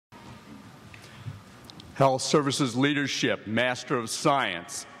Health Services Leadership, Master of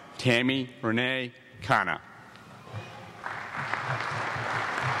Science, Tammy Renee Kana.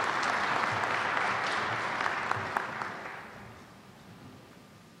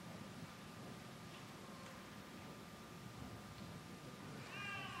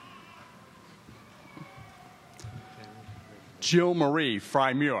 Jill Marie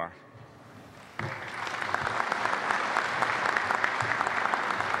Fry-Muir.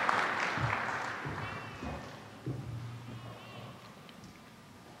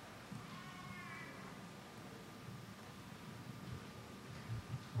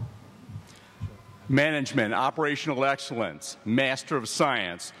 Management, Operational Excellence, Master of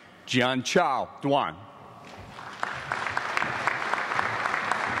Science, Jian Chao Duan.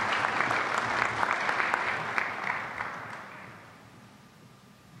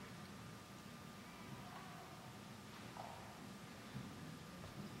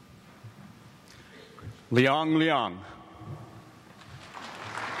 Liang Liang.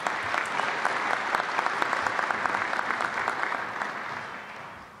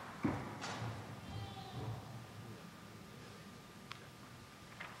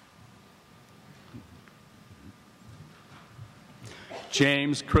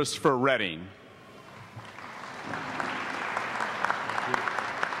 James Christopher Redding.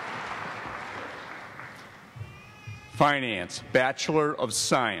 Finance, Bachelor of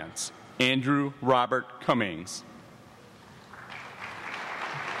Science, Andrew Robert Cummings.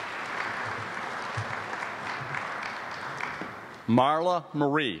 Marla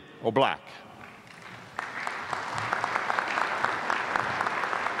Marie O'Black.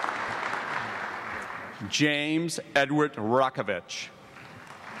 James Edward Rakovich.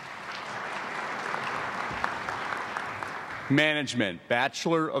 Management,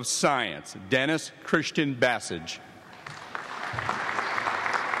 Bachelor of Science, Dennis Christian Bassage.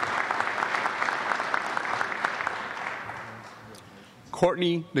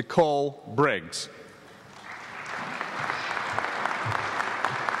 Courtney Nicole Briggs.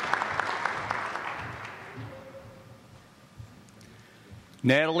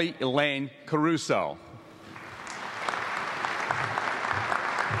 Natalie Elaine Caruso.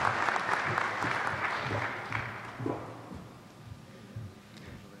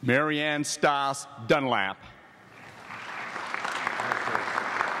 Marianne Stas Dunlap.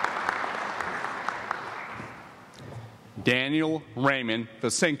 Daniel Raymond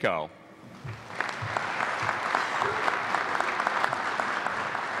Vasinko.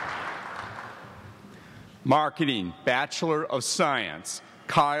 Marketing, Bachelor of Science,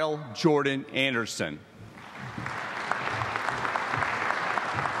 Kyle Jordan Anderson.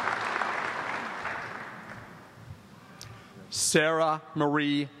 Sarah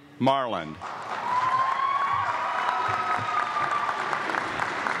Marie Marland.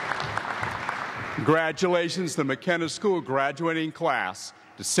 Congratulations to the McKenna School graduating class,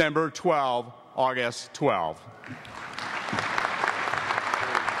 December 12, August 12.